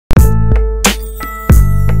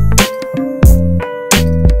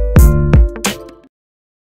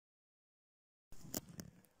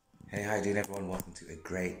Hey, how you doing everyone? Welcome to a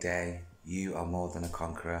great day. You are more than a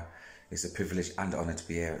conqueror. It's a privilege and honour to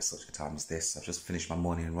be here at such a time as this. I've just finished my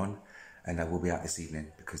morning run and I will be out this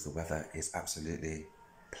evening because the weather is absolutely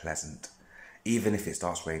pleasant. Even if it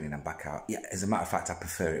starts raining, I'm back out. Yeah, as a matter of fact, I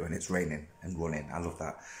prefer it when it's raining and running. I love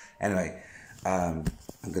that. Anyway, I'm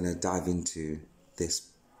going to dive into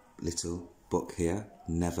this little book here,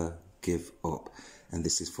 Never Give Up. And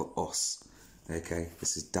this is for us, okay?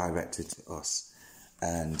 This is directed to us.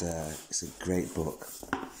 And it's a great book.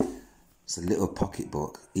 It's a little pocket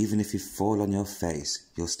book. Even if you fall on your face,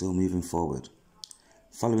 you're still moving forward.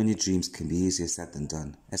 Following your dreams can be easier said than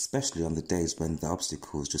done, especially on the days when the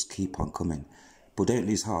obstacles just keep on coming. But don't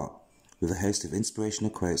lose heart. With a host of inspirational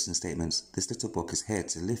quotes and statements, this little book is here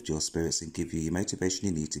to lift your spirits and give you the motivation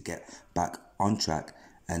you need to get back on track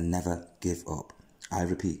and never give up. I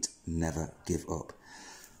repeat, never give up.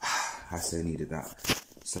 I so needed that.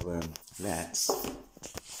 So let's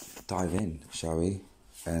dive in, shall we?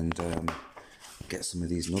 And get some of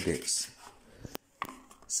these nuggets.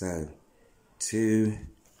 So, to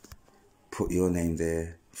put your name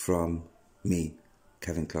there from me,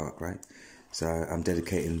 Kevin Clark, right? So I'm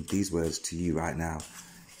dedicating these words to you right now.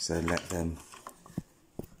 So let them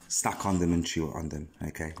snack on them and chew on them,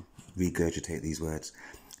 okay? Regurgitate these words.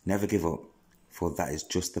 Never give up, for that is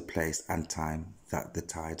just the place and time that the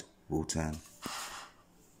tide will turn.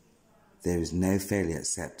 There is no failure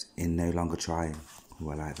except in no longer trying.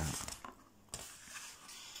 Oh, I like that.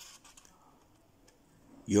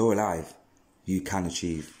 You're alive. You can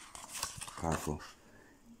achieve. Powerful.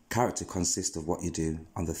 Character consists of what you do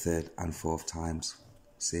on the third and fourth times.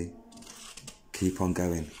 See? Keep on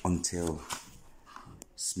going until.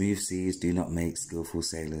 Smooth seas do not make skillful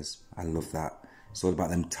sailors. I love that. It's all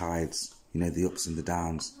about them tides. You know, the ups and the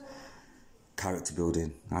downs. Character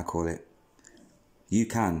building, I call it. You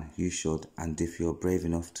can, you should, and if you're brave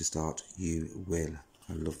enough to start, you will.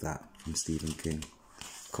 I love that from Stephen King.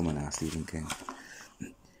 Come on now, Stephen King.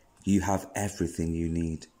 You have everything you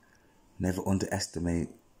need. Never underestimate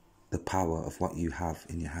the power of what you have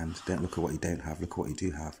in your hand. Don't look at what you don't have, look at what you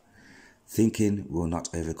do have. Thinking will not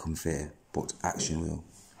overcome fear, but action will.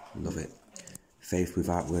 Love it. Faith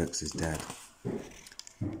without works is dead.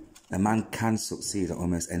 A man can succeed at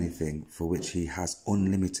almost anything for which he has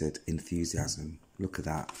unlimited enthusiasm. Look at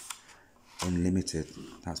that. Unlimited.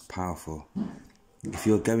 That's powerful. If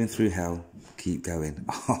you're going through hell, keep going.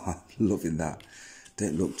 Loving that.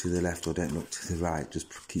 Don't look to the left or don't look to the right.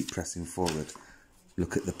 Just keep pressing forward.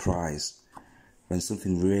 Look at the prize. When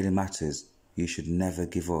something really matters, you should never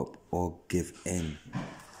give up or give in.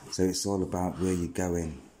 So it's all about where you're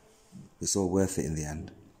going. It's all worth it in the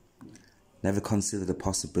end. Never consider the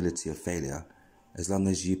possibility of failure. As long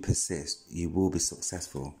as you persist, you will be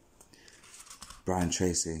successful. Brian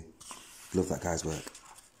Tracy. Love that guy's work.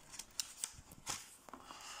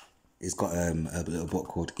 He's got a little book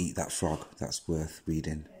called Eat That Frog. That's worth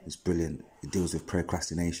reading. It's brilliant. It deals with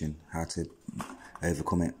procrastination, how to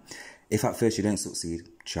overcome it. If at first you don't succeed,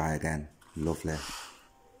 try again. Lovely.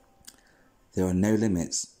 There are no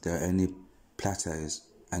limits. There are only plateaus.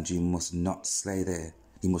 And you must not stay there.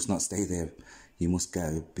 You must not stay there. You must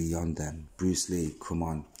go beyond them. Bruce Lee, come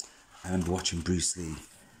on. I remember watching Bruce Lee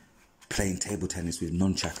playing table tennis with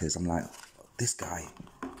nunchuckers. I'm like, this guy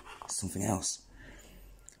is something else.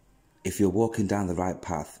 If you're walking down the right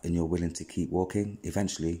path and you're willing to keep walking,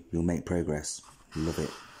 eventually you'll make progress. Love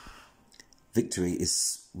it. Victory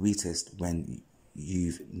is sweetest when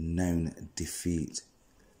you've known defeat.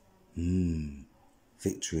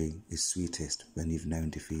 Victory is sweetest when you've known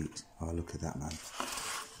defeat. Oh, look at that, man.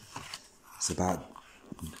 It's about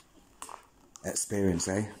experience,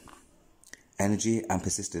 eh? Energy and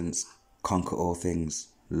persistence conquer all things.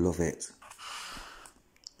 Love it.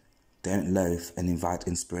 Don't loaf and invite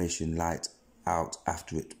inspiration light out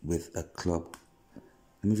after it with a club.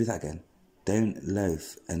 Let me read that again. Don't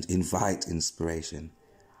loaf and invite inspiration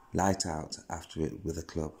light out after it with a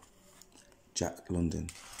club. Jack London.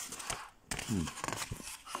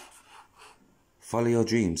 Follow your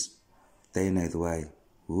dreams. They know the way.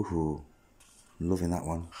 Woohoo. Loving that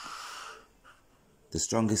one. The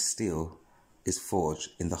strongest steel is forged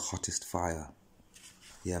in the hottest fire.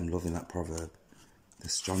 Yeah, I'm loving that proverb. The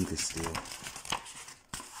strongest steel.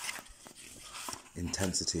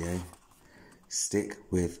 Intensity, eh? Stick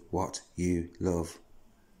with what you love.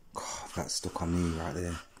 God, that stuck on me right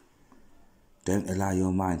there. Don't allow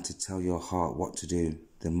your mind to tell your heart what to do.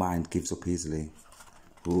 The mind gives up easily.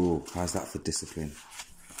 Ooh, how's that for discipline?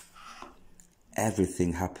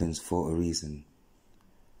 Everything happens for a reason.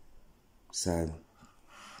 So,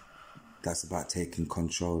 that's about taking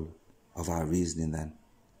control of our reasoning then.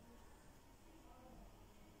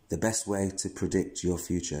 The best way to predict your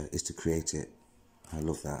future is to create it. I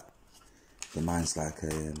love that. The mind's like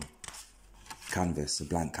a canvas, a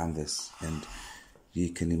blank canvas, and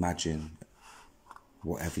you can imagine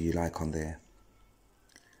whatever you like on there.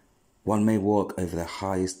 One may walk over the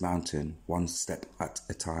highest mountain one step at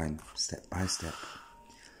a time, step by step.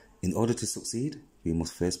 In order to succeed, we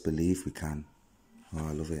must first believe we can. Oh,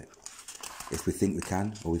 I love it. If we think we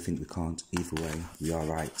can or we think we can't, either way, we are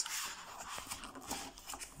right.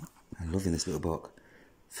 I'm loving this little book.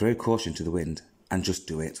 Throw caution to the wind and just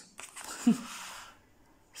do it.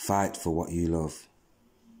 Fight for what you love.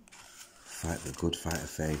 Fight the good fight of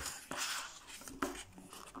faith.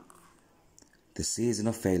 The season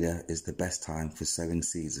of failure is the best time for sowing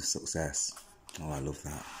seeds of success. Oh, I love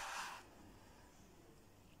that.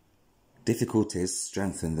 Difficulties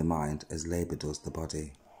strengthen the mind as labour does the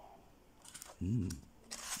body.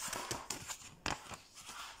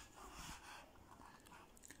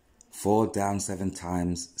 Fall down 7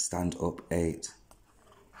 times, stand up 8.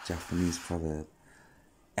 Japanese proverb.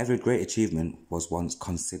 Every great achievement was once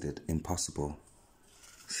considered impossible.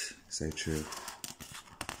 So true.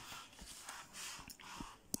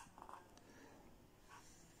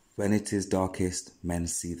 When it is darkest, men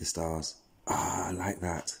see the stars. Ah, I like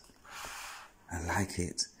that. I like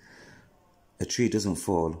it. A tree doesn't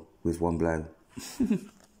fall with one blow.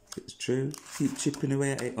 It's true. Keep chipping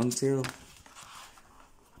away at it until...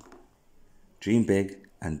 Dream big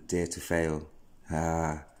and dare to fail.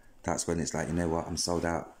 Ah, that's when it's like, you know what, I'm sold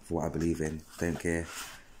out for what I believe in. Don't care.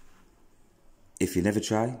 If you never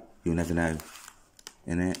try, you'll never know.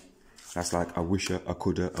 Innit? That's like, I wisha, I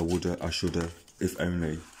coulda, I woulda, I shoulda, if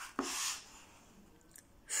only.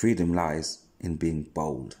 Freedom lies in being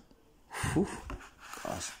bold. Whew.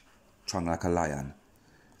 Gosh, strong like a lion.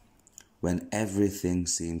 When everything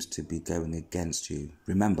seems to be going against you,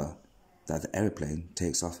 remember that the aeroplane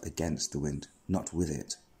takes off against the wind, not with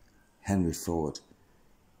it. Henry Ford.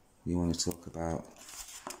 You want to talk about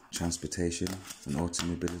transportation and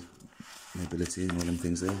mobility and all them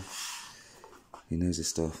things there? He knows his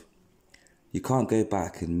stuff. You can't go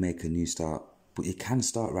back and make a new start, but you can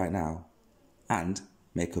start right now and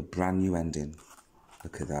make a brand new ending.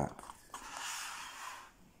 Look at that.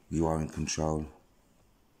 You are in control.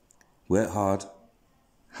 Work hard,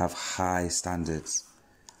 have high standards.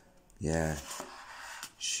 Yeah.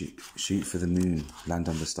 Shoot for the moon, land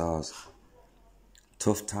on the stars.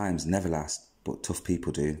 Tough times never last, but tough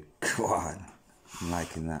people do. Go on. I'm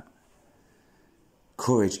liking that.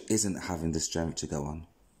 Courage isn't having the strength to go on.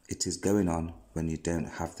 It is going on when you don't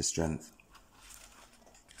have the strength.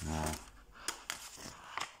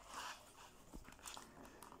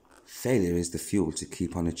 Failure is the fuel to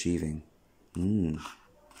keep on achieving.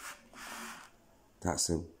 That's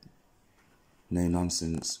a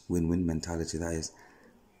no-nonsense win-win mentality, that is.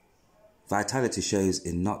 Vitality shows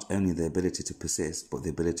in not only the ability to persist, but the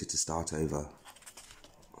ability to start over.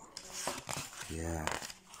 Yeah.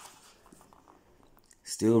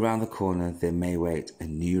 Still round the corner, there may wait a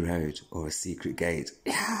new road or a secret gate.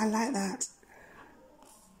 Yeah, I like that.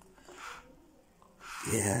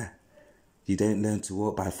 Yeah. You don't learn to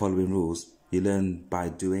walk by following rules. You learn by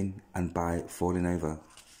doing and by falling over.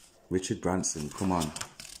 Richard Branson, come on.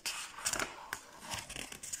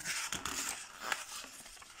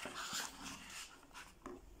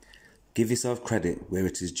 Give yourself credit where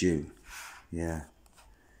it is due. Yeah.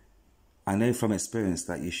 I know from experience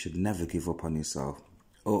that you should never give up on yourself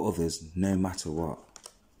or others, no matter what.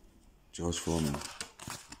 George Foreman.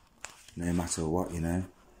 No matter what, you know.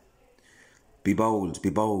 Be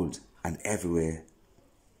bold, and everywhere,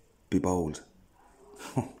 be bold.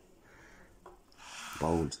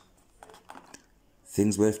 Bold.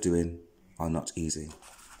 Things worth doing are not easy.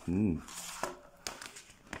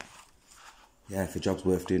 Yeah, if a job's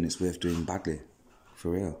worth doing, it's worth doing badly.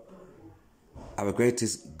 For real. Our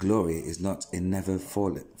greatest glory is not in never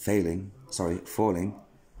falling,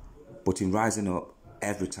 but in rising up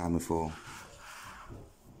every time we fall.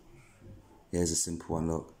 Here's a simple one,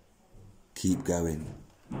 look. Keep going.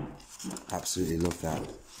 Absolutely love that.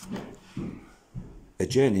 A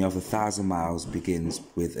journey of 1,000 miles begins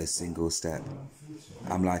with a single step.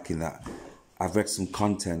 I'm liking that. I've read some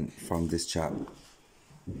content from this chap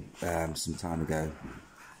some time ago.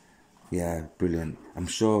 Yeah, brilliant. I'm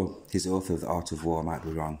sure his author of The Art of War might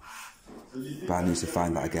be wrong, but I need to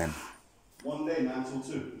find that again.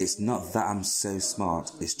 It's not that I'm so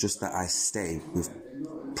smart, it's just that I stay with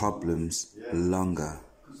problems longer.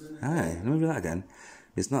 Hey, let me do that again.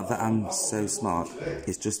 It's not that I'm so smart,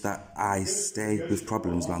 it's just that I stay with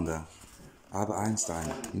problems longer. Albert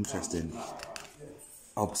Einstein, interesting.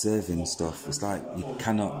 Observing stuff. It's like you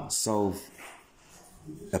cannot solve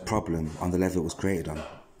a problem on the level it was created on.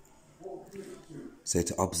 So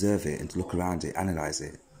to observe it and to look around it, analyse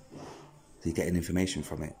it, so you're getting information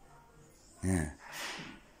from it. Yeah.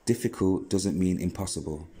 Difficult doesn't mean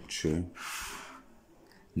impossible. True.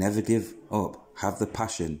 Never give up. Have the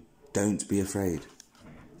passion. Don't be afraid.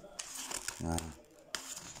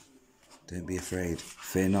 Don't be afraid.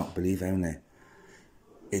 Fear not, believe only.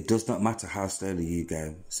 It does not matter how slowly you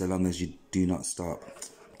go, so long as you do not stop.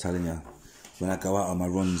 I'm telling you, when I go out on my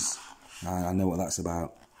runs, I know what that's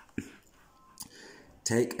about.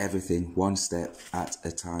 Take everything one step at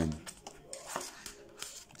a time.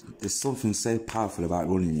 There's something so powerful about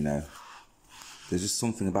running, you know. There's just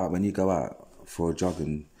something about when you go out for a jog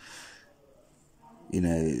and, you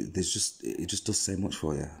know, it just does so much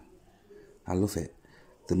for you. I love it.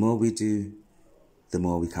 The more we do, the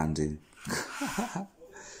more we can do.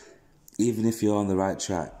 Even if you're on the right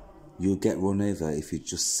track, you'll get run over if you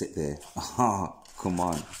just sit there. Come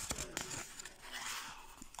on.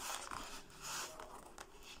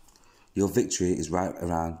 Your victory is right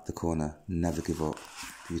around the corner. Never give up.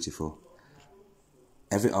 Beautiful.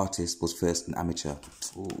 Every artist was first an amateur.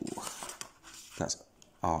 Ooh, that's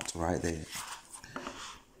art right there.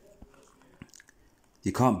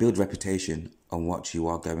 You can't build reputation on what you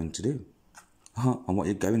are going to do. On what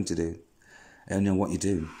you're going to do. Only on what you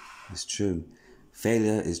do. It's true.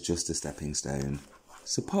 Failure is just a stepping stone.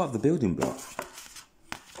 It's a part of the building block.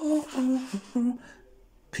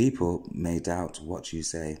 People may doubt what you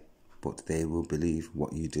say, but they will believe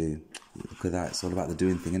what you do. Look at that. It's all about the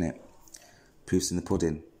doing thing, innit? Proof's in the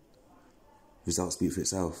pudding. Results speak for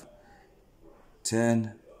itself.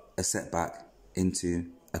 Turn a setback into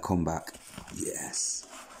a comeback. Yes.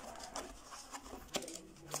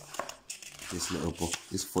 This little book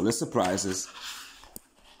is full of surprises.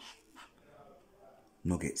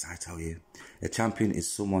 Nuggets, I tell you. A champion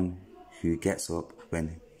is someone who gets up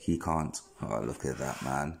when he can't. Oh, look at that,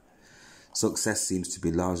 man. Success seems to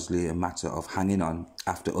be largely a matter of hanging on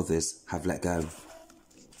after others have let go.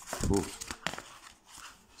 Ooh.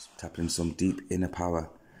 Tapping some deep inner power.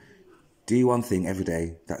 Do one thing every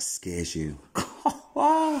day that scares you.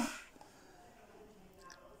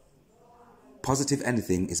 Positive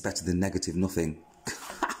anything is better than negative nothing.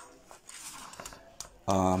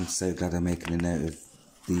 Oh, I'm so glad I'm making a note of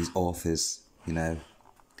these authors, you know,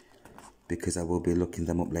 because I will be looking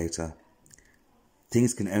them up later.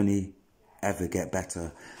 Things can only ever get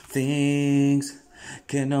better. Things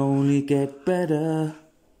can only get better.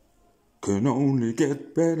 Can only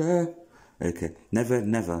get better. Okay. Never,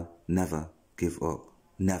 never, never give up.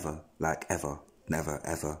 Never, like ever, never,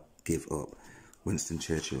 ever give up. Winston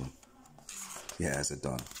Churchill. Yeah, as a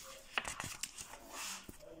Don.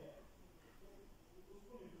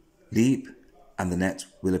 Leap and the net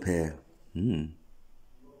will appear. I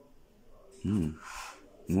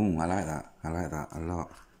like that. I like that a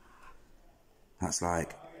lot. That's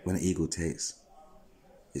like when an eagle takes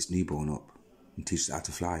its newborn up and teaches it how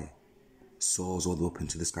to fly. Soars all the way up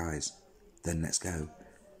into the skies. Then lets go.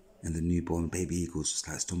 And the newborn baby eagle's just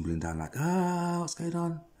like stumbling down like, what's going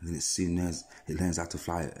on? And then it learns how to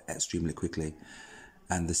fly extremely quickly.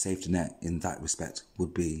 And the safety net in that respect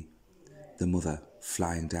would be the mother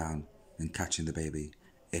flying down and catching the baby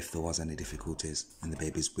if there was any difficulties and the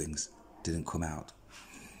baby's wings didn't come out.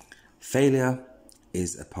 Failure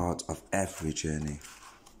is a part of every journey.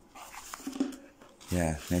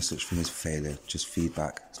 Yeah, no such thing as failure, just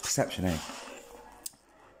feedback. It's perception, eh?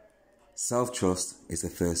 Self-trust is the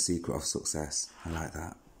first secret of success. I like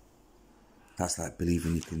that. That's like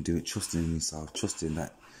believing you can do it, trusting in yourself, trusting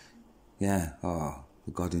that,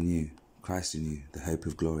 the God in you, Christ in you, the hope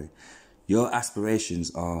of glory. Your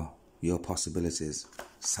aspirations are your possibilities.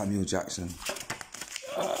 Samuel Jackson.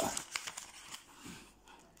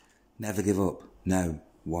 Never give up. No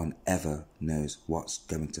one ever knows what's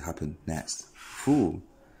going to happen next. Ooh.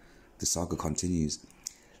 The saga continues.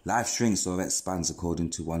 Life shrinks or expands according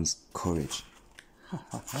to one's courage.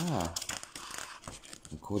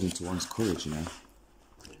 According to one's courage, you know.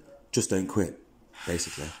 Just don't quit,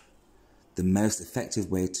 basically. The most effective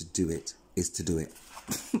way to do it is to do it.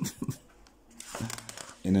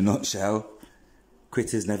 In a nutshell,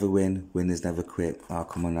 quitters never win, winners never quit. Oh,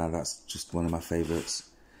 come on now, that's just one of my favourites.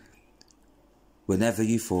 Whenever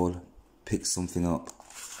you fall, pick something up.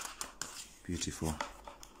 Beautiful.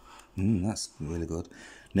 That's really good.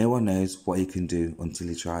 No one knows what he can do until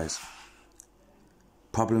he tries.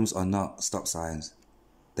 Problems are not stop signs.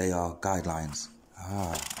 They are guidelines.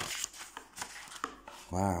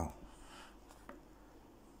 Wow.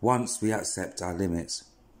 Once we accept our limits,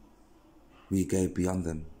 we go beyond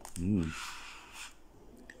them.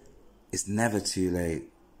 It's never too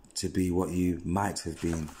late to be what you might have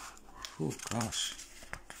been. Oh gosh.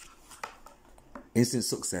 Instant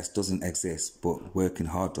success doesn't exist, but working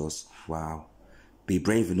hard does. Wow. Be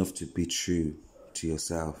brave enough to be true to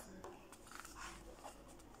yourself.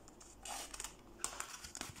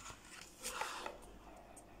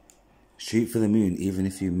 Shoot for the moon, even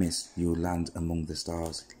if you miss, you'll land among the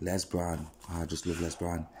stars. Les Brown. I just love Les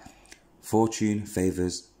Brown. Fortune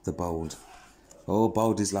favours the bold. Oh,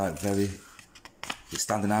 bold is like it's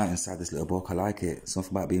standing out inside this little book. I like it.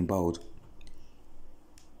 Something about being bold.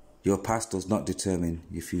 Your past does not determine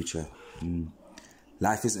your future.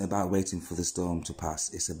 Life isn't about waiting for the storm to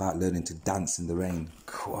pass. It's about learning to dance in the rain.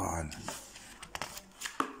 Come on.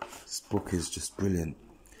 This book is just brilliant.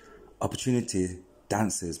 Opportunity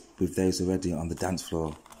dances with those already on the dance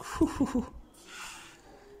floor.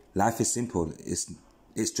 Life is simple.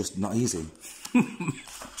 It's just not easy.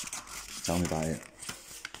 Tell me about it.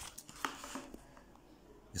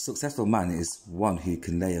 A successful man is one who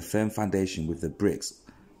can lay a firm foundation with the bricks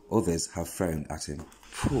others have thrown at him.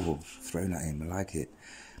 Thrown at him, I like it.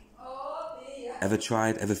 Ever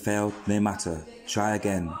tried, ever failed? No matter. Try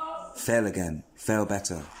again, fail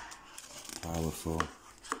better. Powerful.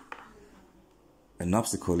 An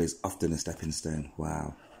obstacle is often a stepping stone.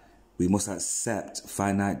 Wow. We must accept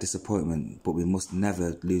finite disappointment, but we must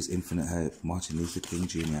never lose infinite hope. Martin Luther King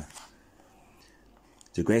Jr.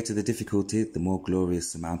 The greater the difficulty, the more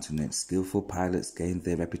glorious the mountain it. Skillful pilots gain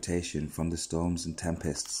their reputation from the storms and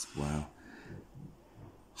tempests. Wow.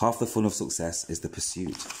 Half the fun of success is the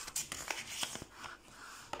pursuit.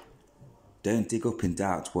 Don't dig up in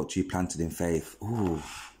doubt what you planted in faith. Ooh.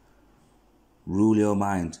 Rule your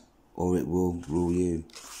mind, or it will rule you.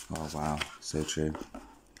 Oh wow, so true.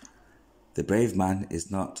 The brave man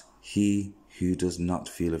is not he who does not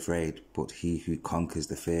feel afraid, but he who conquers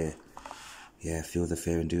the fear. Yeah, feel the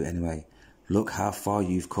fear and do it anyway. Look how far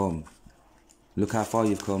you've come. Look how far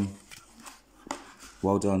you've come.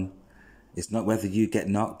 Well done. It's not whether you get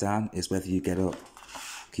knocked down, it's whether you get up.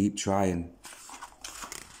 Keep trying.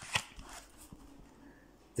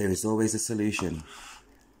 There is always a solution.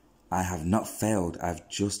 I have not failed. I've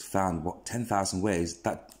just found 10,000 ways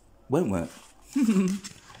that won't work.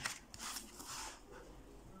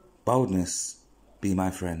 Boldness, be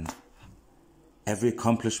my friend. Every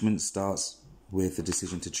accomplishment starts with the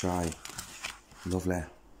decision to try. Lovely.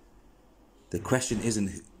 The question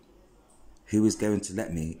isn't who is going to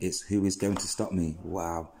let me, it's who is going to stop me.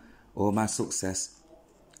 Wow. All my successes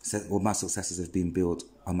have been built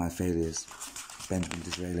on my failures. Benjamin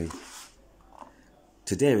Disraeli.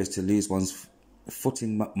 To dare is to lose one's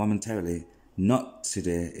footing momentarily. Not to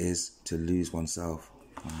dare is to lose oneself.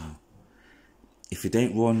 Wow. If you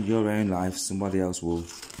don't run your own life, somebody else will.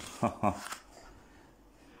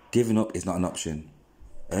 Giving up is not an option.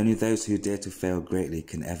 Only those who dare to fail greatly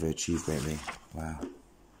can ever achieve greatly. Wow.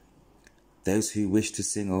 Those who wish to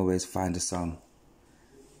sing always find a song.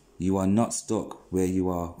 You are not stuck where you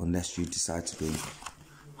are unless you decide to be.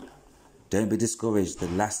 Don't be discouraged. The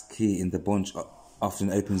last key in the bunch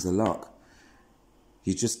often opens the lock.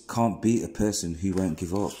 You just can't beat a person who won't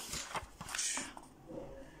give up.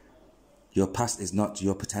 Your past is not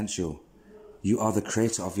your potential. You are the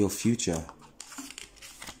creator of your future.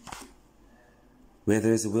 Where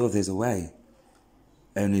there is a will, there is a way.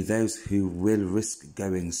 Only those who will risk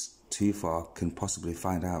going too far can possibly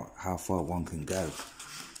find out how far one can go.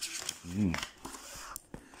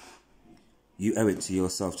 You owe it to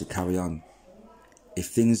yourself to carry on. If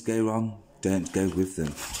things go wrong, don't go with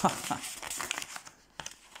them.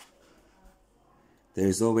 There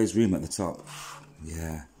is always room at the top.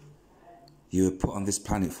 Yeah. You were put on this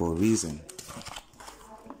planet for a reason.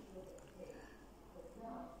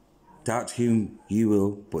 Doubt whom you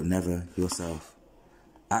will, but never yourself.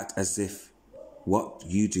 Act as if what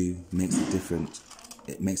you do makes a difference.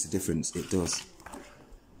 It makes a difference. It does.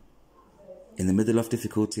 In the middle of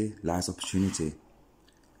difficulty lies opportunity.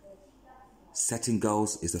 Setting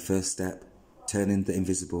goals is the first step, turning the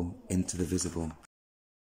invisible into the visible.